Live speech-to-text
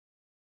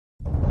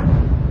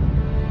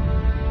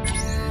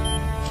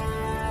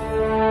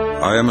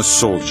I am a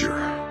soldier.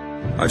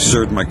 I've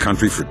served my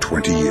country for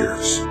 20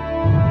 years.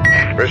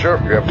 Fisher,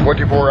 you have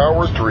 24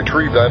 hours to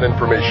retrieve that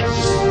information.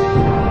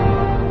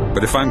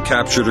 But if I'm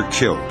captured or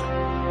killed,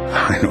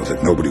 I know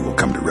that nobody will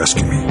come to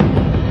rescue me.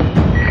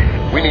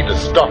 We need to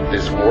stop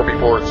this war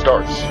before it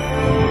starts.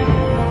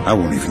 I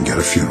won't even get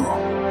a funeral.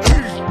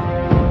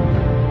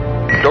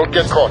 Don't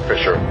get caught,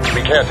 Fisher.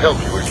 We can't help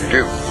you if you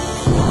do.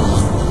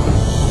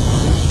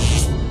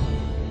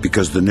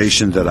 Because the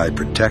nation that I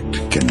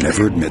protect can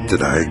never admit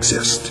that I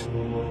exist.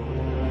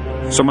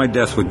 So my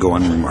death would go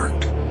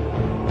unremarked.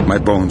 My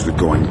bones would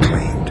go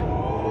unclaimed.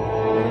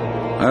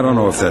 I don't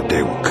know if that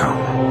day will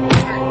come.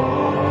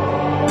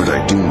 But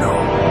I do know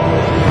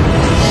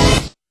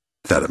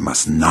that it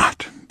must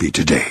not be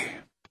today.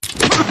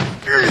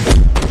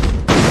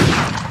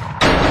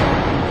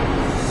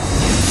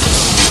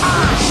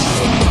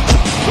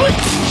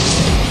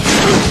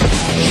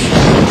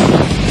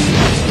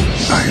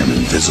 I am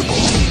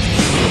invisible.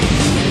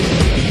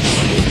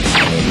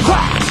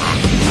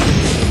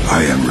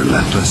 I am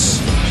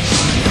relentless.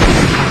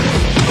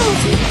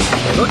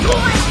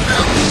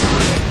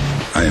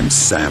 I am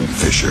Sam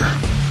Fisher.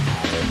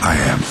 I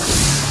am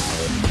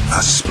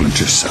a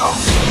Splinter Cell.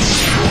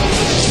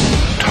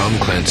 Tom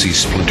Clancy's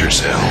Splinter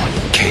Cell.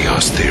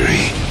 Chaos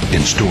Theory.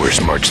 In stores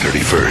March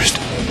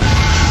 31st.